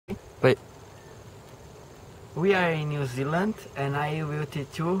Wait. We are in New Zealand and I will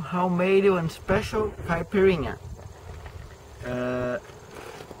teach you how made one special caipirinha.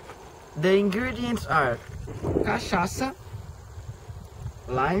 The ingredients are cachaça,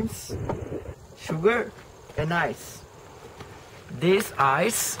 limes, sugar and ice. These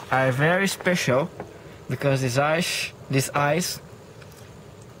ice are very special because this ice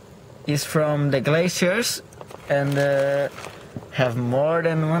is from the glaciers and have more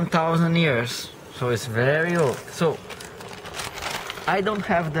than 1,000 years, so it's very old. So I don't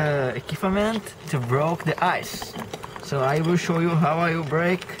have the equipment to break the ice, so I will show you how I will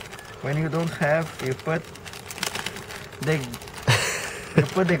break. When you don't have, you put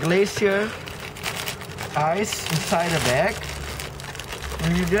the glacier ice inside the bag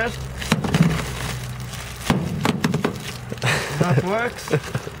and you just not works.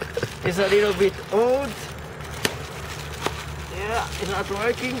 It's a little bit old. Yeah, it's not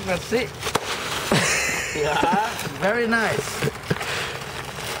working, but see. Yeah, very nice.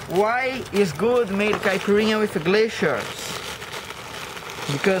 Why is good made caipirinha with glaciers?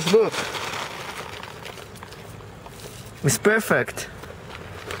 Because look, it's perfect.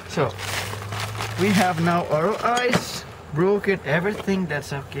 So we have now our ice, broken everything,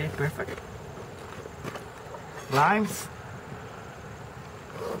 that's okay, perfect. Limes,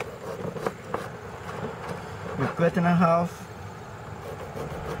 we cut in half.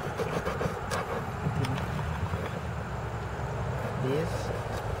 This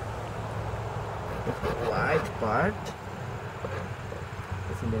white part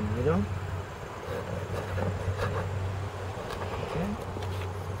is in the middle. Okay.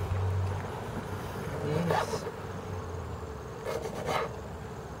 This.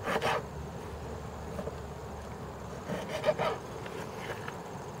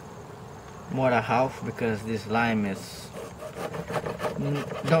 More a half because this lime is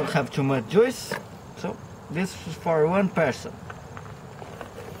don't have too much juice, so this is for one person.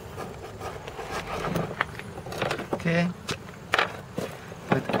 Okay,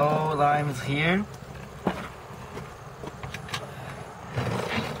 put all limes here.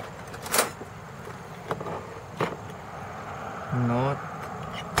 Not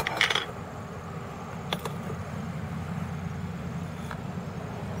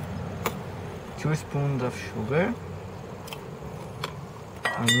 2 spoons of sugar,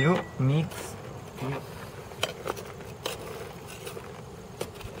 and you mix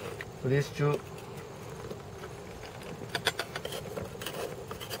these two.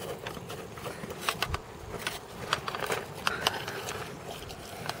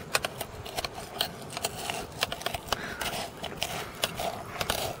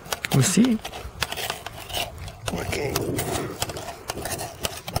 You see? Okay.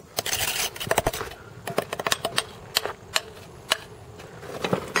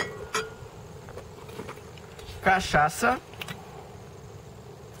 Cachaça.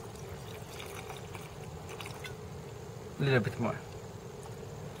 A little bit more.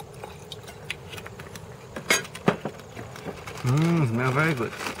 Smells very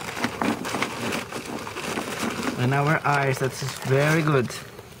good. And our ice, that is very good.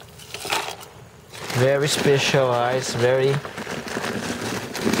 Very special ice, very.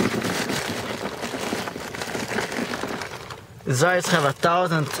 These ice have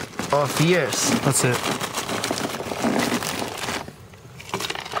 1,000 of years. That's it.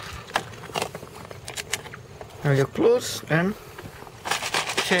 Now you close and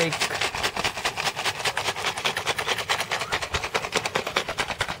shake.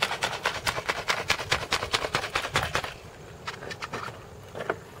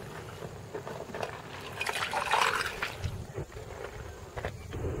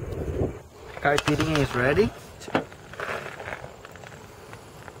 Caipirinha is ready.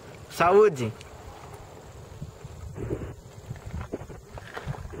 Saúde!